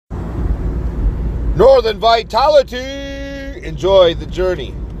Northern Vitality. Enjoy the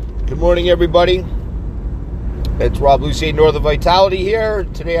journey. Good morning, everybody. It's Rob Lucier, Northern Vitality here.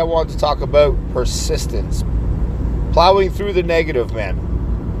 Today I want to talk about persistence. Plowing through the negative, man.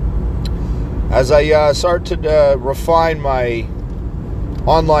 As I start to refine my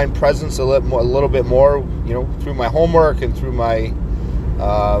online presence a little bit more, through my homework and through my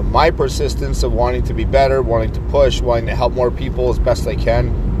persistence of wanting to be better, wanting to push, wanting to help more people as best I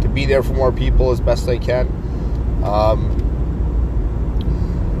can, to be there for more people as best I can.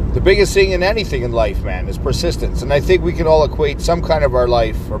 The biggest thing in anything in life, man, is persistence. And I think we can all equate some kind of our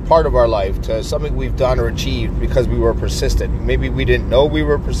life or part of our life to something we've done or achieved because we were persistent. Maybe we didn't know we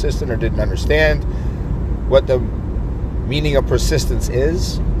were persistent or didn't understand what the meaning of persistence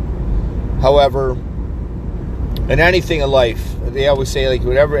is. However, in anything in life, they always say,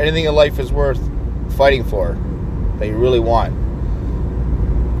 anything in life is worth fighting for that you really want.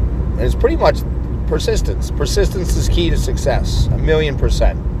 And it's pretty much persistence. Persistence is key to success,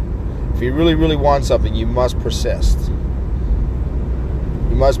 1,000,000%. If you really, really want something, you must persist.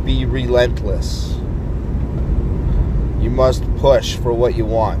 You must be relentless. You must push for what you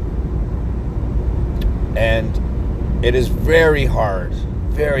want. And it is very hard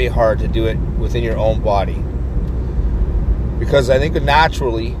to do it within your own body. Because I think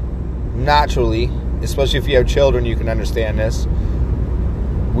naturally, especially if you have children, you can understand this.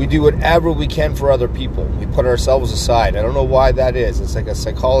 We do whatever we can for other people. We put ourselves aside. I don't know why that is. It's like a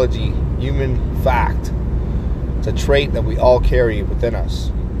psychology, human fact. It's a trait that we all carry within us.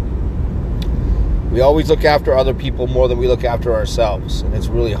 We always look after other people more than we look after ourselves. And it's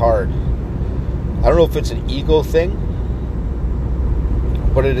really hard. I don't know if it's an ego thing,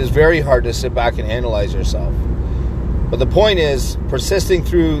 but it is very hard to sit back and analyze yourself. But the point is, persisting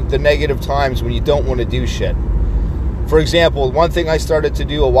through the negative times when you don't want to do shit. For example, one thing I started to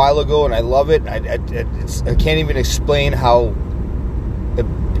do a while ago, and I love it, I can't even explain how it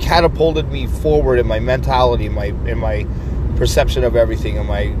catapulted me forward in my mentality, in my perception of everything, in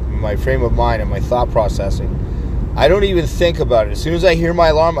my frame of mind, and my thought processing. I don't even think about it. As soon as I hear my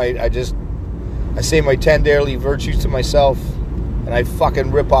alarm, I say my 10 daily virtues to myself, and I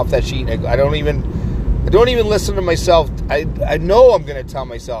fucking rip off that sheet. And I don't even listen to myself. I know I'm going to tell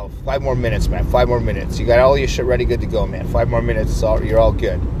myself, 5 more minutes, man. 5 more minutes. You got all your shit ready, good to go, man. 5 more minutes, you're all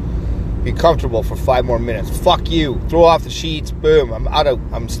good. Be comfortable for 5 more minutes. Fuck you. Throw off the sheets. Boom.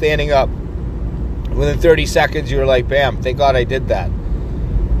 I'm standing up. Within 30 seconds, you're like, bam, thank God I did that.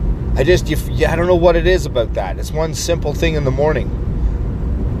 I don't know what it is about that. It's one simple thing in the morning.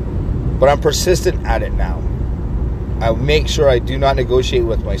 But I'm persistent at it now. I make sure I do not negotiate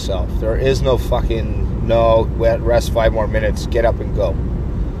with myself. There is no rest 5 more minutes, get up and go.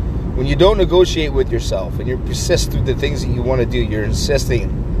 When you don't negotiate with yourself and you persist through the things that you want to do, you're insisting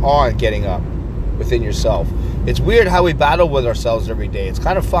on getting up within yourself. It's weird how we battle with ourselves every day. It's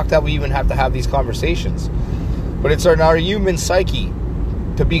kind of fucked up we even have to have these conversations. But it's our human psyche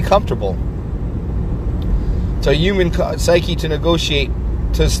to be comfortable. It's our human psyche to negotiate,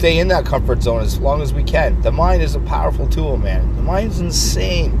 to stay in that comfort zone as long as we can. The mind is a powerful tool, man. The mind's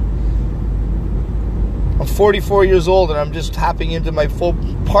insane. I'm 44 years old and I'm just tapping into my full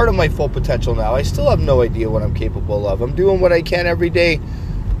potential now. I still have no idea what I'm capable of. I'm doing what I can every day.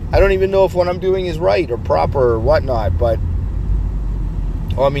 I don't even know if what I'm doing is right or proper or whatnot, but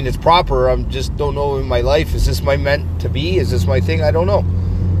it's proper. I just don't know in my life. Is this my meant to be? Is this my thing? I don't know.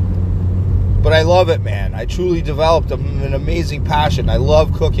 But I love it, man. I truly developed an amazing passion. I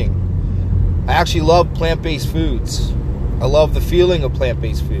love cooking. I actually love plant-based foods. I love the feeling of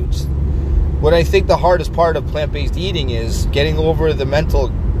plant-based foods. What I think the hardest part of plant-based eating is getting over the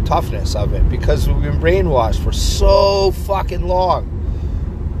mental toughness of it, because we've been brainwashed for so fucking long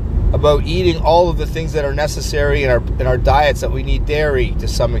about eating all of the things that are necessary in our diets, that we need dairy to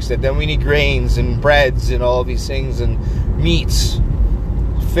some extent. Then we need grains and breads and all of these things, and meats,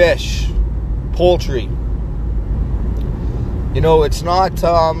 fish, poultry.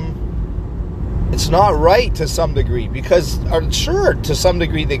 It's not right to some degree, because sure, to some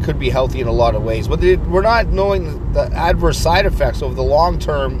degree they could be healthy in a lot of ways, but we're not knowing the adverse side effects of the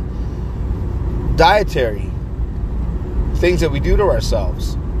long-term dietary things that we do to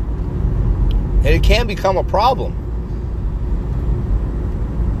ourselves, and it can become a problem.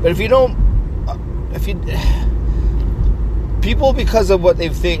 But people, because of what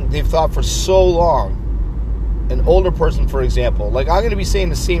they've thought for so long, an older person, for example, like I'm going to be saying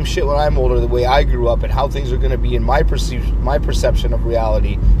the same shit when I'm older, the way I grew up and how things are going to be in my perception of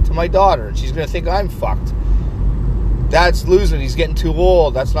reality to my daughter, and she's going to think I'm fucked. Dad's losing, he's getting too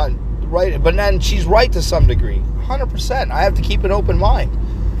old, that's not right. But then she's right to some degree, 100%. I have to keep an open mind.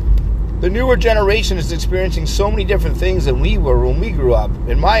 The newer generation is experiencing so many different things than we were when we grew up,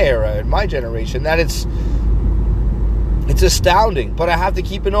 in my era, in my generation, that it's astounding. But I have to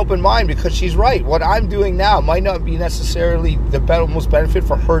keep an open mind, because she's right. What I'm doing now might not be necessarily the most benefit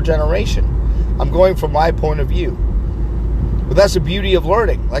for her generation. I'm going from my point of view. But that's the beauty of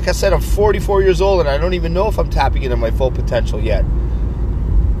learning. Like I said, I'm 44 years old, and I don't even know if I'm tapping into my full potential yet.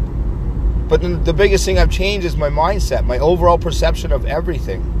 But the biggest thing I've changed is my mindset, my overall perception of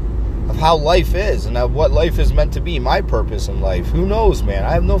everything, of how life is, and of what life is meant to be, my purpose in life. Who knows, man?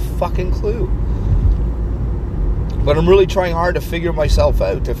 I have no fucking clue. But I'm really trying hard to figure myself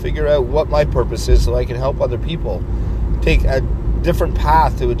out, to figure out what my purpose is, so I can help other people take a different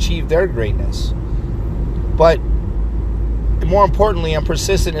path to achieve their greatness. But more importantly, I'm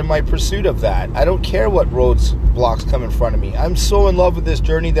persistent in my pursuit of that. I don't care what roadblocks come in front of me. I'm so in love with this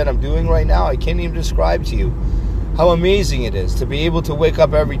journey that I'm doing right now, I can't even describe to you how amazing it is to be able to wake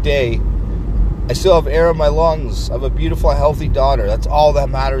up every day. I still have air in my lungs. I have a beautiful, healthy daughter. That's all that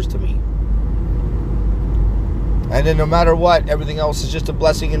matters to me. And then no matter what, everything else is just a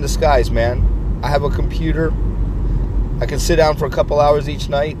blessing in disguise, man. I have a computer. I can sit down for a couple hours each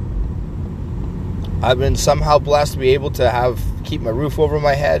night. I've been somehow blessed to be able to keep my roof over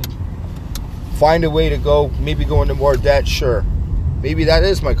my head. Find a way to maybe go into more debt, sure. Maybe that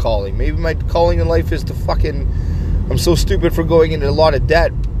is my calling. Maybe my calling in life is to I'm so stupid for going into a lot of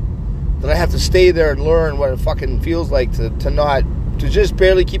debt that I have to stay there and learn what it fucking feels like to just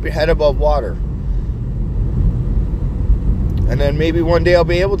barely keep your head above water. And then maybe one day I'll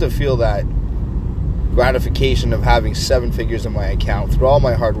be able to feel that gratification of having 7 figures in my account through all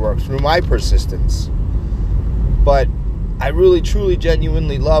my hard work, through my persistence. But I really, truly,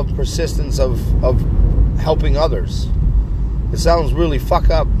 genuinely love persistence of helping others. It sounds really fuck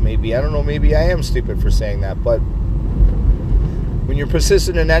up, maybe. I don't know, maybe I am stupid for saying that. But when you're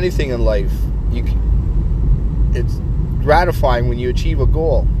persistent in anything in life, it's gratifying when you achieve a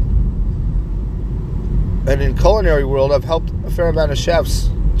goal. And in culinary world, I've helped a fair amount of chefs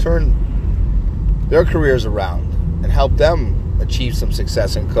turn their careers around and help them achieve some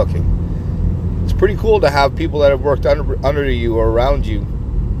success in cooking. It's pretty cool to have people that have worked under you or around you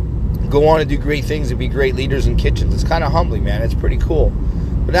go on to do great things and be great leaders in kitchens. It's kind of humbling, man. It's pretty cool.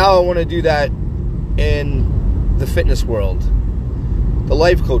 But now I want to do that in the fitness world, the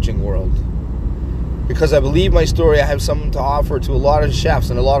life coaching world. Because I believe my story, I have something to offer to a lot of chefs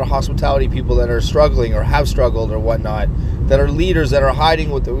and a lot of hospitality people that are struggling or have struggled or whatnot, that are leaders that are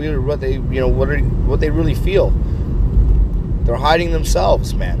hiding what they really feel. They're hiding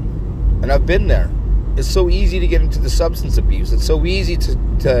themselves, man. And I've been there. It's so easy to get into the substance abuse. It's so easy to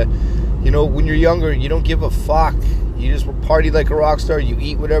when you're younger, you don't give a fuck. You just party like a rock star. You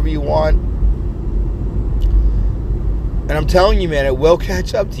eat whatever you want. And I'm telling you, man, it will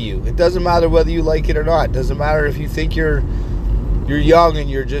catch up to you. It doesn't matter whether you like it or not. It doesn't matter if you think you're young and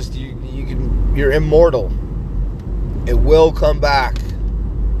you're immortal. It will come back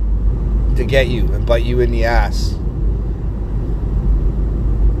to get you and bite you in the ass.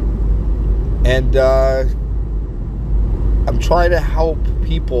 And I'm trying to help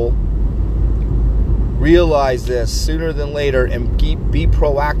people realize this sooner than later and be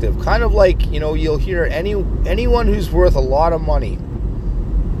proactive. Kind of like, you'll hear anyone who's worth a lot of money,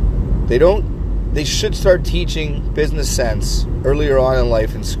 they should start teaching business sense earlier on in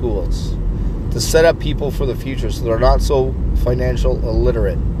life in schools to set up people for the future so they're not so financial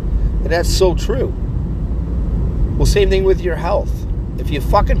illiterate. And that's so true. Well, same thing with your health. If you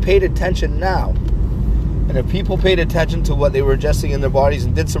fucking paid attention now, and if people paid attention to what they were ingesting in their bodies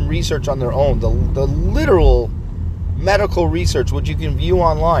and did some research on their own, the literal medical research, which you can view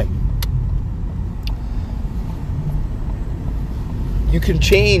online, you can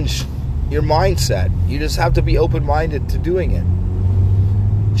change your mindset. You just have to be open-minded to doing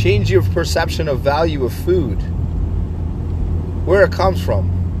it. Change your perception of value of food, where it comes from.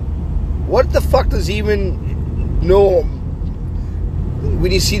 What the fuck does even know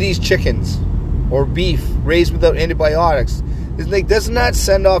when you see these chickens or beef raised without antibiotics? Doesn't that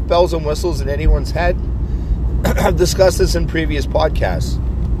send off bells and whistles in anyone's head? I've discussed this in previous podcasts.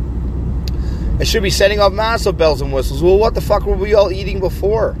 It should be setting off massive bells and whistles. Well, what the fuck were we all eating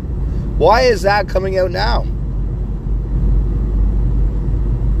before? Why is that coming out now?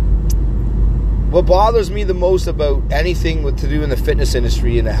 What bothers me the most about anything to do in the fitness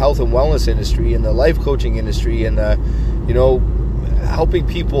industry, in the health and wellness industry, in the life coaching industry, and the, helping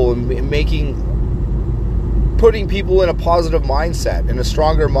people and putting people in a positive mindset, in a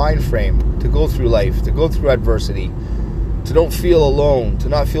stronger mind frame to go through life, to go through adversity, to don't feel alone, to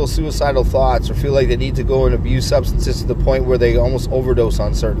not feel suicidal thoughts or feel like they need to go and abuse substances to the point where they almost overdose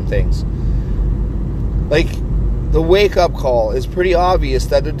on certain things. Like, the wake-up call is pretty obvious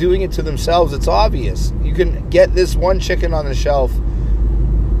that they're doing it to themselves. It's obvious. You can get this one chicken on the shelf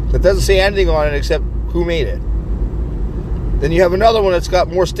that doesn't say anything on it except who made it. Then you have another one that's got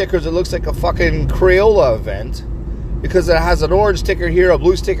more stickers. It looks like a fucking Crayola event because it has an orange sticker here, a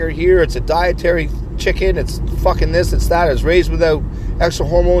blue sticker here. It's a dietary chicken. It's fucking this, it's that. It's raised without extra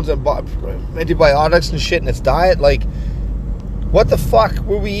hormones and antibiotics and shit in its diet. Like, what the fuck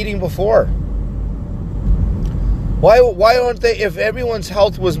were we eating before? Why aren't they, if everyone's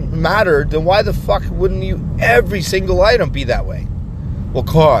health was mattered, then why the fuck wouldn't you, every single item be that way? Well,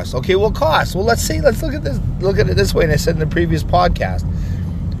 cost. Okay, well, cost. Well, let's look at it this way, and I said in the previous podcast.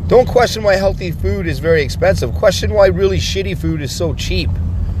 Don't question why healthy food is very expensive. Question why really shitty food is so cheap.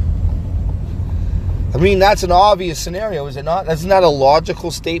 I mean, that's an obvious scenario, is it not? That's not a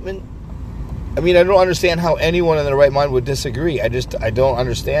logical statement. I mean, I don't understand how anyone in their right mind would disagree. I don't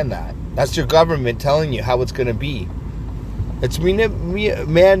understand that. That's your government telling you how it's going to be. It's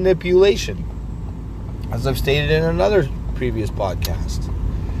manipulation, as I've stated in another previous podcast.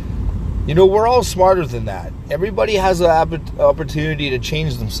 You know, we're all smarter than that. Everybody has an opportunity to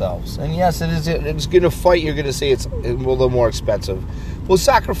change themselves. And yes, it's going to fight. You're going to say it's a little more expensive. Well,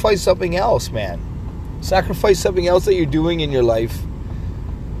 sacrifice something else, man. Sacrifice something else that you're doing in your life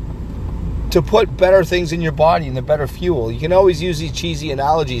to put better things in your body and the better fuel. You can always use these cheesy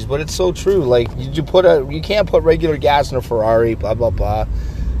analogies, but it's so true. Like, you can't put regular gas in a Ferrari, blah, blah, blah.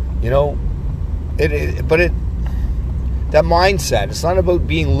 You know, that mindset, it's not about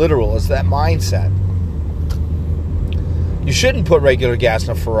being literal, it's that mindset. You shouldn't put regular gas in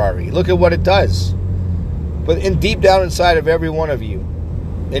a Ferrari. Look at what it does. But deep down inside of every one of you,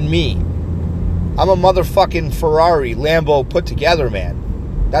 and me, I'm a motherfucking Ferrari, Lambo put together, man.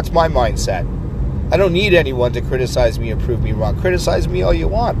 That's my mindset. I don't need anyone to criticize me or prove me wrong. Criticize me all you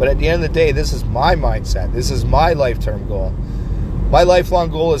want, but at the end of the day, this is my mindset. This is my life-term goal. My lifelong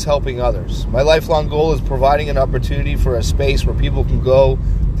goal is helping others. My lifelong goal is providing an opportunity for a space where people can go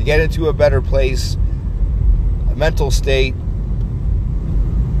to get into a better place, a mental state.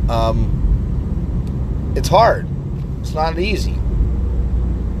 It's hard. It's not easy.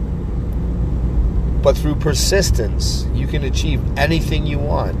 But through persistence, you can achieve anything you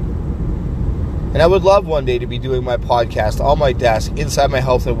want. And I would love one day to be doing my podcast on my desk inside my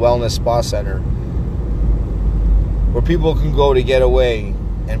health and wellness spa center, where people can go to get away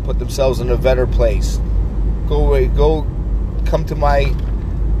and put themselves in a better place. Come to my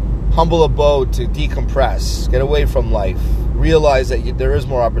humble abode to decompress, get away from life, realize that there is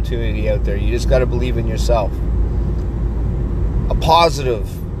more opportunity out there. You just got to believe in yourself. A positive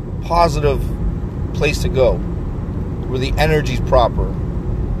place to go, where the energy's proper.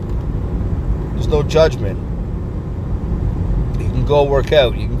 There's no judgment. You can go work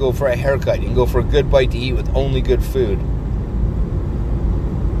out, you can go for a haircut, you can go for a good bite to eat with only good food.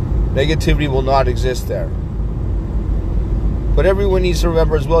 Negativity will not exist there. But everyone needs to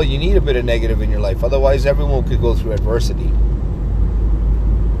remember as well, you need a bit of negative in your life, otherwise everyone could go through adversity.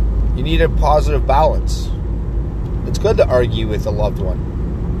 You need a positive balance. It's good to argue with a loved one.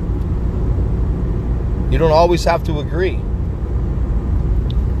 You don't always have to agree.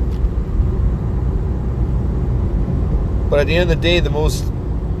 But at the end of the day, the most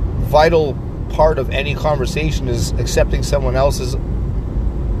vital part of any conversation is accepting someone else's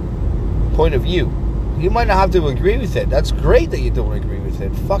point of view. You might not have to agree with it. That's great that you don't agree with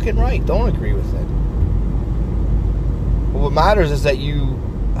it. Fucking right, don't agree with it. But what matters is that you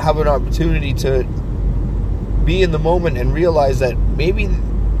have an opportunity to be in the moment and realize that maybe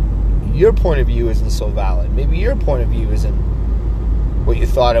your point of view isn't so valid. Maybe your point of view isn't what you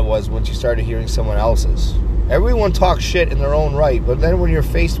thought it was once you started hearing someone else's. Everyone talks shit in their own right, but then when you're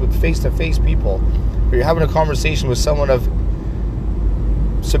faced with face-to-face people, or you're having a conversation with someone of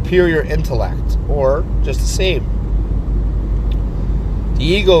superior intellect, or just the same, the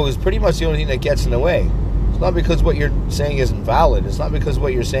ego is pretty much the only thing that gets in the way. It's not because what you're saying isn't valid. It's not because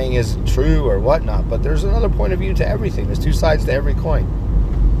what you're saying isn't true or whatnot, but there's another point of view to everything. There's two sides to every coin.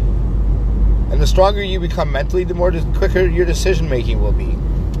 And the stronger you become mentally, the quicker your decision-making will be.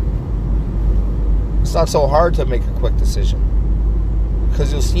 It's not so hard to make a quick decision,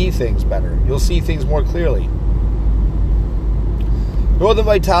 because you'll see things better. You'll see things more clearly. Northern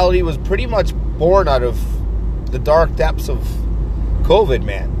Vitality was pretty much born out of the dark depths of COVID,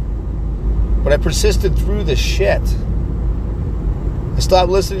 man. But I persisted through the shit. I stopped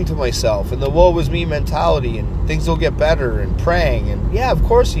listening to myself and the woe was me mentality and things will get better and praying. And yeah, of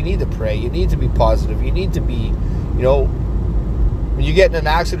course you need to pray. You need to be positive. You need to be, When you get in an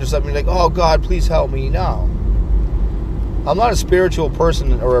accident or something, you're like, oh God, please help me. No. I'm not a spiritual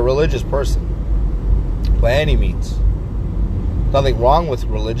person or a religious person by any means. Nothing wrong with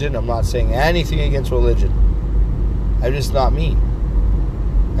religion. I'm not saying anything against religion. I'm just not me.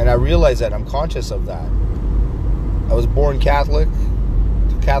 And I realize that. I'm conscious of that. I was born Catholic,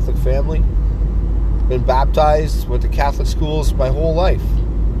 to a Catholic family, been baptized, went to Catholic schools my whole life.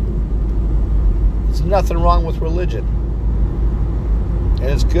 There's nothing wrong with religion. And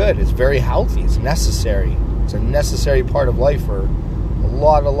it's good. It's very healthy. It's necessary. It's a necessary part of life for a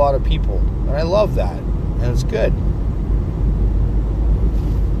lot of people. And I love that. And it's good.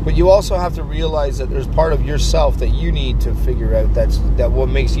 But you also have to realize that there's part of yourself that you need to figure out that what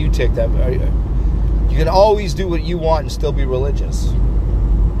makes you tick. That you can always do what you want and still be religious.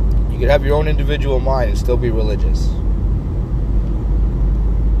 You can have your own individual mind and still be religious.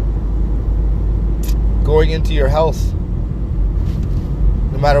 Going into your health,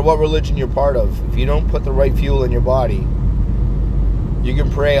 no matter what religion you're part of, if you don't put the right fuel in your body, you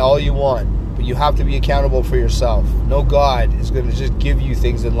can pray all you want, but you have to be accountable for yourself. No God is going to just give you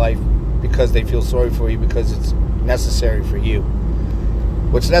things in life because they feel sorry for you, because it's necessary for you.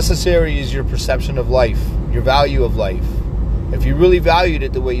 What's necessary is your perception of life, your value of life. If you really valued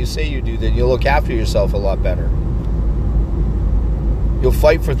it the way you say you do, then you'll look after yourself a lot better. You'll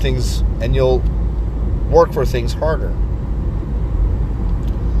fight for things and you'll work for things harder.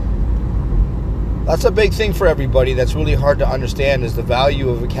 That's a big thing for everybody that's really hard to understand, is the value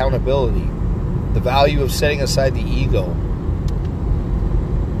of accountability. The value of setting aside the ego.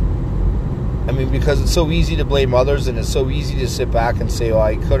 I mean, because it's so easy to blame others, and it's so easy to sit back and say, oh,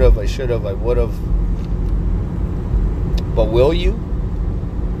 I could have, I should have, I would have. But will you?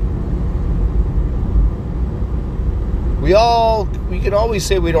 We can always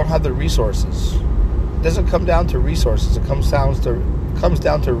say we don't have the resources. It doesn't come down to resources. It comes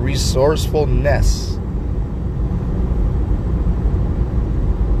down to resourcefulness.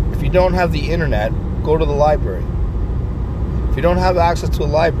 If you don't have the internet, go to the library. If you don't have access to a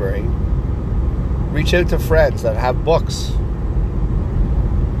library, reach out to friends that have books.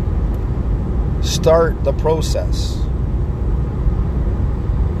 Start the process.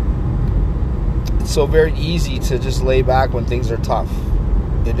 It's so very easy to just lay back when things are tough.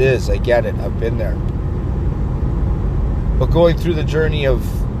 It is, I get it, I've been there. But going through the journey of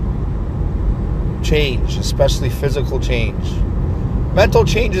change, especially physical change, mental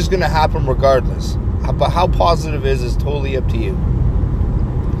change is going to happen regardless. But how positive it is totally up to you.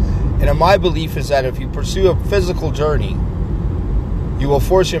 And my belief is that if you pursue a physical journey, you will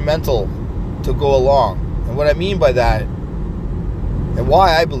force your mental to go along. And what I mean by that, and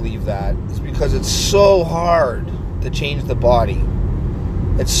why I believe that, is because it's so hard to change the body.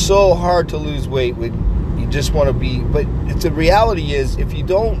 It's so hard to lose weight when you just want to be... But the reality is, if you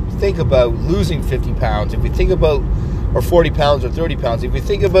don't think about losing 50 pounds, if you think about... or 40 pounds or 30 pounds, if you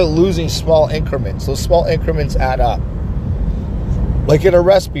think about losing small increments, those small increments add up. Like in a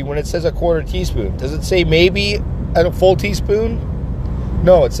recipe, when it says a quarter teaspoon, does it say maybe a full teaspoon?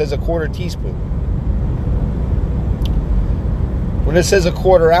 No, it says a quarter teaspoon. When it says a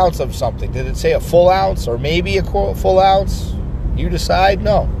quarter ounce of something, did it say a full ounce or maybe a full ounce? You decide?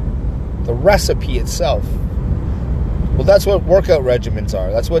 No. The recipe itself. Well, that's what workout regimens are.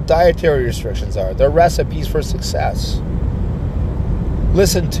 That's what dietary restrictions are. They're recipes for success.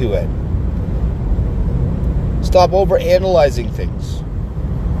 Listen to it. Stop overanalyzing things.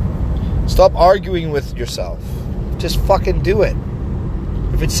 Stop arguing with yourself. Just fucking do it.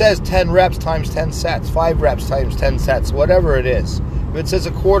 If it says 10 reps times 10 sets, 5 reps times 10 sets, whatever it is. If it says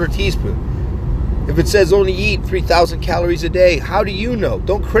a quarter teaspoon. If it says only eat 3,000 calories a day, how do you know?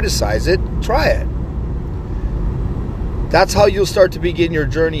 Don't criticize it. Try it. That's how you'll start to begin your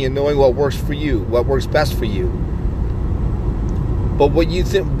journey in knowing what works for you, what works best for you. But what you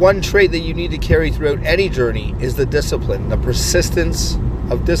think, one trait that you need to carry throughout any journey is the discipline, the persistence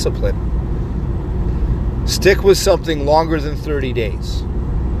of discipline. Stick with something longer than 30 days.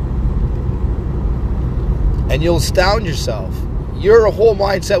 And you'll astound yourself. Your whole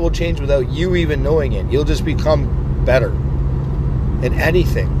mindset will change without you even knowing it. You'll just become better in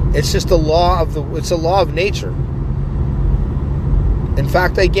anything. It's just a law of nature. In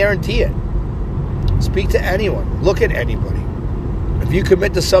fact, I guarantee it. Speak to anyone. Look at anybody. If you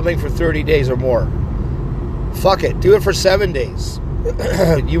commit to something for 30 days or more, fuck it. Do it for 7 days.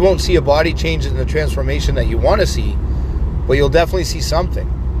 You won't see a body change in the transformation that you want to see, but you'll definitely see something.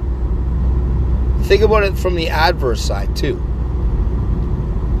 Think about it from the adverse side, too.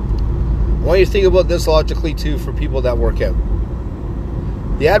 I want you to think about this logically, too, for people that work out.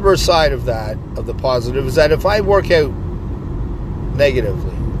 The adverse side of that, of the positive, is that if I work out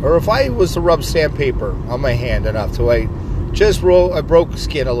negatively, or if I was to rub sandpaper on my hand enough to I broke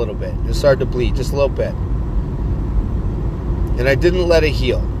skin a little bit, it started to bleed just a little bit, and I didn't let it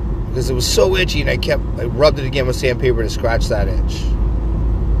heal because it was so itchy, and I rubbed it again with sandpaper to scratch that itch.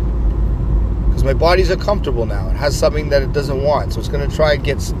 Because my body's uncomfortable now. It has something that it doesn't want, so it's going to try and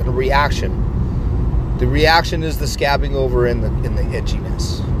get a reaction. The reaction is the scabbing over in the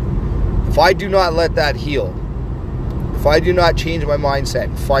itchiness. If I do not let that heal, if I do not change my mindset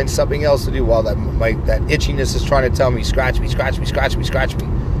and find something else to do while that itchiness is trying to tell me, scratch me, scratch me, scratch me, scratch me.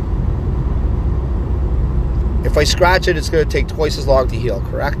 If I scratch it, it's going to take twice as long to heal,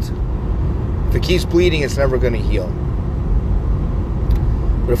 correct? If it keeps bleeding, it's never going to heal.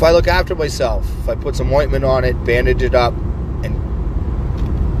 But if I look after myself, if I put some ointment on it, bandage it up, and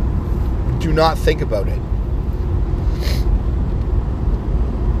do not think about it,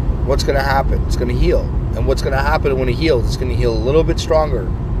 what's going to happen? It's going to heal. And what's going to happen when it heals? It's going to heal a little bit stronger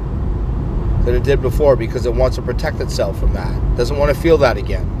than it did before because it wants to protect itself from that. It doesn't want to feel that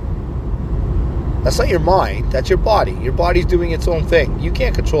again. That's not your mind. That's your body. Your body's doing its own thing. You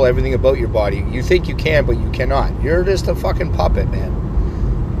can't control everything about your body. You think you can, but you cannot. You're just a fucking puppet,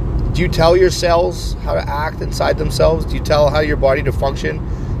 man. Do you tell your cells how to act inside themselves? Do you tell how your body to function?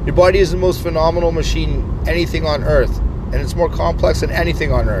 Your body is the most phenomenal machine anything on earth, and it's more complex than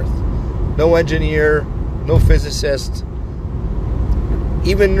anything on earth. No engineer, no physicist,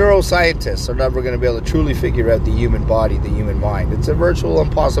 even neuroscientists are never going to be able to truly figure out the human body, the human mind. It's a virtual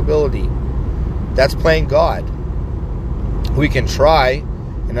impossibility. That's playing God. We can try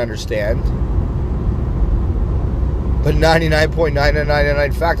and understand, but 99.999,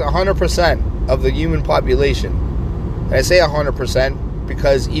 in fact, 100% of the human population, and I say 100%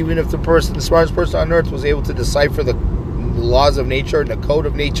 because even if the smartest person on earth was able to decipher the laws of nature and the code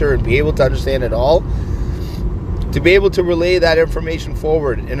of nature and be able to understand it all, to be able to relay that information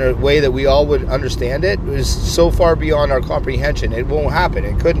forward in a way that we all would understand it is so far beyond our comprehension. It won't happen.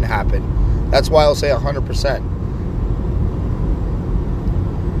 It couldn't happen. That's why I'll say 100%.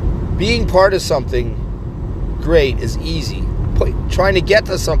 Being part of something great is easy. Trying to get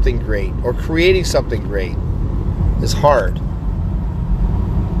to something great or creating something great is hard.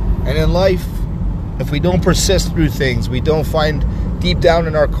 And in life, if we don't persist through things, we don't find deep down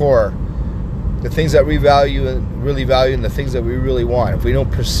in our core the things that we value and really value and the things that we really want, if we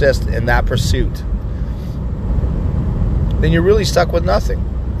don't persist in that pursuit, then you're really stuck with nothing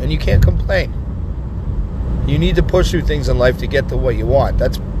and you can't complain. You need to push through things in life to get to what you want.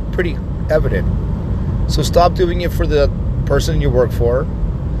 That's pretty evident. So stop doing it for the person you work for.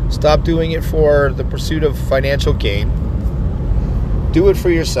 Stop doing it for the pursuit of financial gain. Do it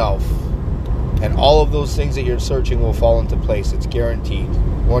for yourself. And all of those things that you're searching will fall into place. It's guaranteed.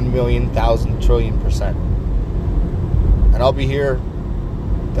 1,000,000,000,000,000,000%. And I'll be here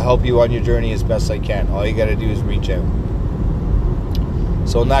to help you on your journey as best I can. All you got to do is reach out.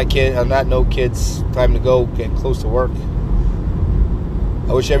 So on that note, kids, time to go get close to work.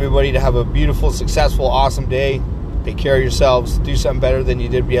 I wish everybody to have a beautiful, successful, awesome day. Take care of yourselves. Do something better than you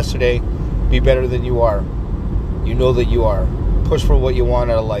did yesterday. Be better than you are. You know that you are. Push for what you want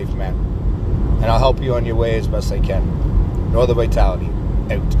out of life, man. And I'll help you on your way as best I can. Northern Vitality,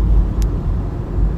 out.